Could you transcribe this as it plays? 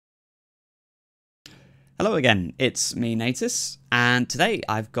Hello again, it's me Natus, and today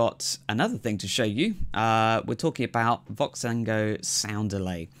I've got another thing to show you. We're talking about Voxengo Sound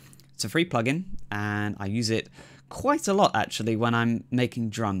Delay. It's a free plugin and I use it quite a lot actually when I'm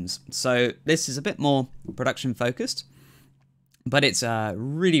making drums. So this is a bit more production focused, but it's a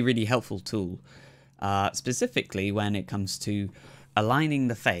really helpful tool, specifically when it comes to aligning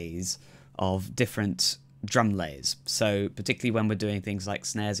the phase of different drum layers. So particularly when we're doing things like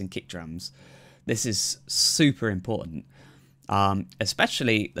snares and kick drums. This is super important,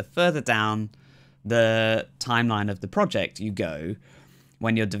 especially the further down the timeline of the project you go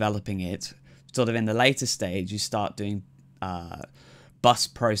when you're developing it. Sort of in the later stage, you start doing bus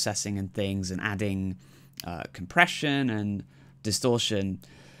processing and things and adding compression and distortion.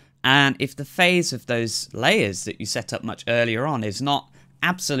 And if the phase of those layers that you set up much earlier on is not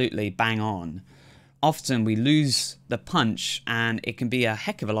absolutely bang on, often we lose the punch, and it can be a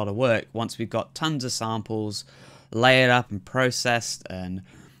heck of a lot of work once we've got tons of samples layered up and processed and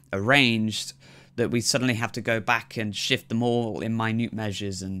arranged that we suddenly have to go back and shift them all in minute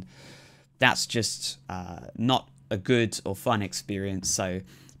measures, and that's just not a good or fun experience. So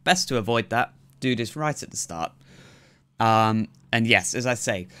best to avoid that. Do this right at the start. And yes, as I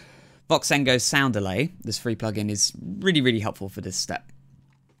say, Voxengo Sound Delay, this free plugin, is really helpful for this step.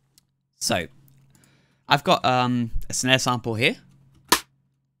 So I've got a snare sample here.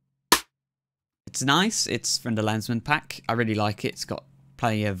 It's nice. It's from the Lensman pack. I really like it. It's got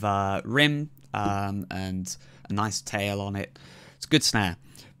plenty of rim and a nice tail on it. It's a good snare,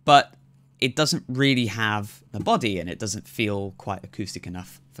 but it doesn't really have the body and it doesn't feel quite acoustic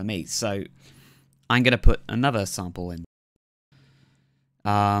enough for me. So I'm going to put another sample in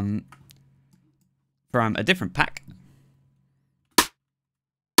from a different pack.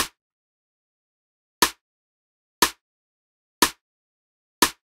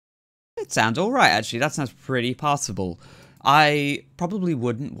 It sounds alright actually, that sounds pretty passable. I probably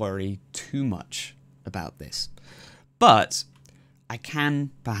wouldn't worry too much about this, but I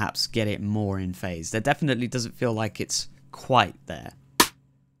can perhaps get it more in phase. There definitely doesn't feel like it's quite there.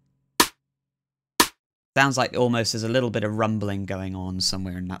 Sounds like almost there's a little bit of rumbling going on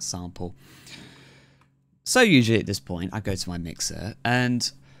somewhere in that sample. So usually at this point I go to my mixer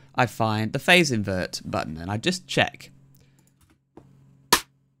and I find the phase invert button and I just check.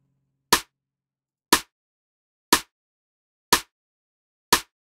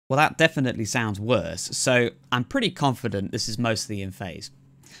 Well, that definitely sounds worse, so I'm pretty confident this is mostly in phase.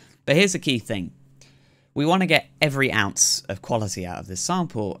 But here's the key thing. We want to get every ounce of quality out of this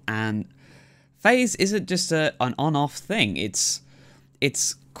sample, and phase isn't just an on-off thing. It's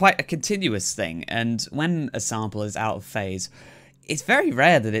quite a continuous thing, and when a sample is out of phase, it's very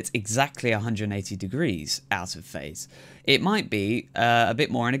rare that it's exactly 180 degrees out of phase. It might be a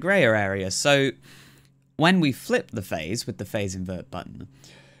bit more in a grayer area, so when we flip the phase with the phase invert button,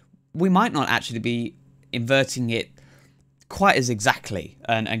 we might not actually be inverting it quite as exactly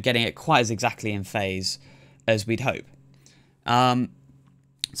and getting it quite as exactly in phase as we'd hope.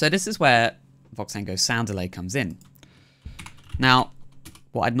 So this is where Voxengo Sound Delay comes in. Now,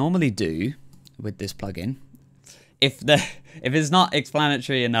 what I'd normally do with this plugin, if it's not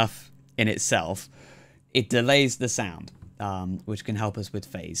explanatory enough in itself, it delays the sound, which can help us with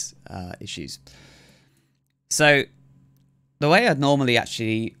phase issues. So the way I'd normally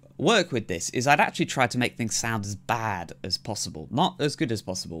actually work with this is I'd actually try to make things sound as bad as possible, not as good as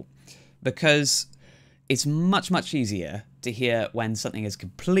possible, because it's much easier to hear when something is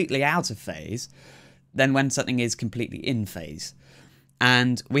completely out of phase than when something is completely in phase.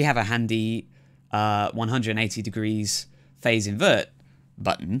 And we have a handy 180 degrees phase invert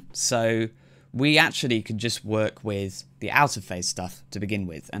button, so we actually could just work with the out of phase stuff to begin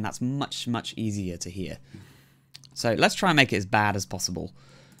with, and that's much easier to hear. So let's try and make it as bad as possible.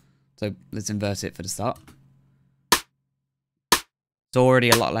 So let's invert it for the start. It's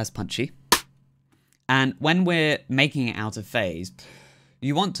already a lot less punchy. And when we're making it out of phase,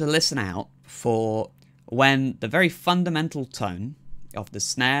 you want to listen out for when the very fundamental tone of the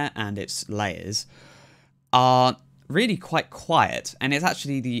snare and its layers are really quite quiet, and it's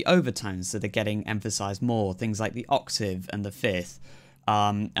actually the overtones that are getting emphasized more, things like the octave and the fifth,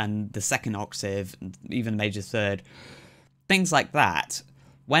 and the second octave, and even major third, things like that.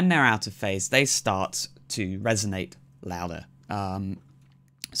 When they're out of phase, they start to resonate louder.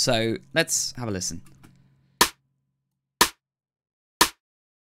 So let's have a listen.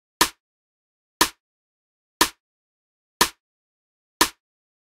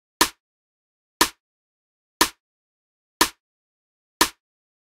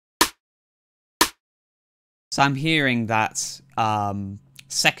 So I'm hearing that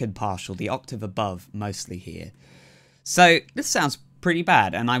second partial, the octave above mostly here. So this sounds pretty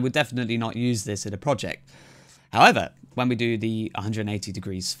bad, and I would definitely not use this in a project. However, when we do the 180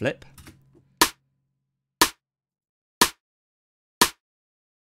 degrees flip,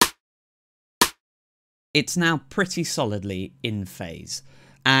 it's now pretty solidly in phase,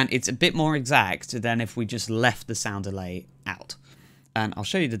 and it's a bit more exact than if we just left the sound delay out. And I'll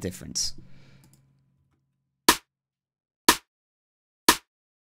show you the difference.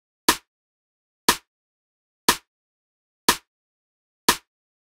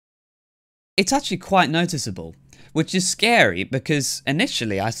 It's actually quite noticeable, which is scary because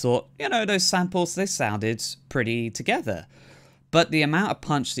initially I thought, you know, those samples, they sounded pretty together. But the amount of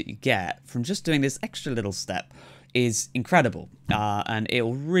punch that you get from just doing this extra little step is incredible. And it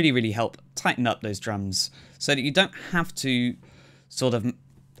will really, really help tighten up those drums so that you don't have to sort of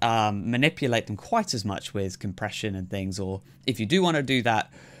manipulate them quite as much with compression and things. Or if you do want to do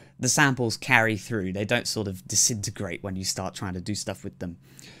that, the samples carry through. They don't sort of disintegrate when you start trying to do stuff with them.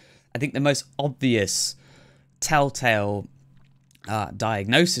 I think the most obvious telltale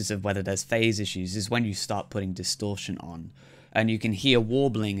diagnosis of whether there's phase issues is when you start putting distortion on, and you can hear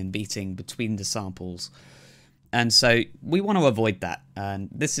warbling and beating between the samples. And so we want to avoid that, and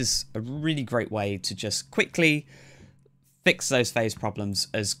this is a really great way to just quickly fix those phase problems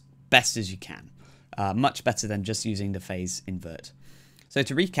as best as you can. Much better than just using the phase invert. So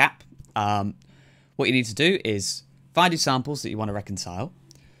to recap, what you need to do is find your samples that you want to reconcile,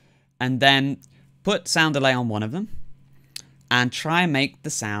 and then put sound delay on one of them, and try and make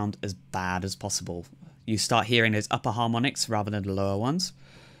the sound as bad as possible. You start hearing those upper harmonics rather than the lower ones,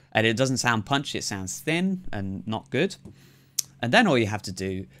 and it doesn't sound punchy, it sounds thin and not good. And then all you have to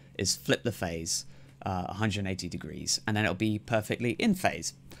do is flip the phase 180 degrees, and then it'll be perfectly in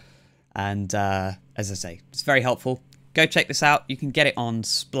phase. And as I say, it's very helpful. Go check this out. You can get it on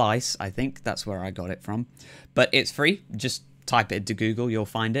Splice, I think. That's where I got it from. But it's free. Just type it into Google, you'll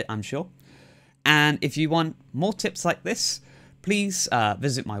find it, I'm sure. And if you want more tips like this, please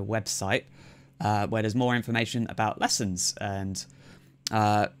visit my website where there's more information about lessons. And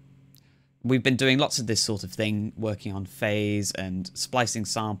we've been doing lots of this sort of thing, working on phase and splicing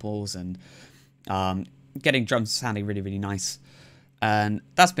samples and getting drums sounding really, really nice. And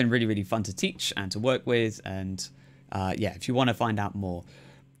that's been really, really fun to teach and to work with. And yeah, if you want to find out more,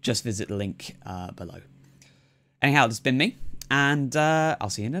 just visit the link below. Anyhow, this has been me, and I'll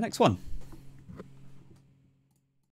see you in the next one.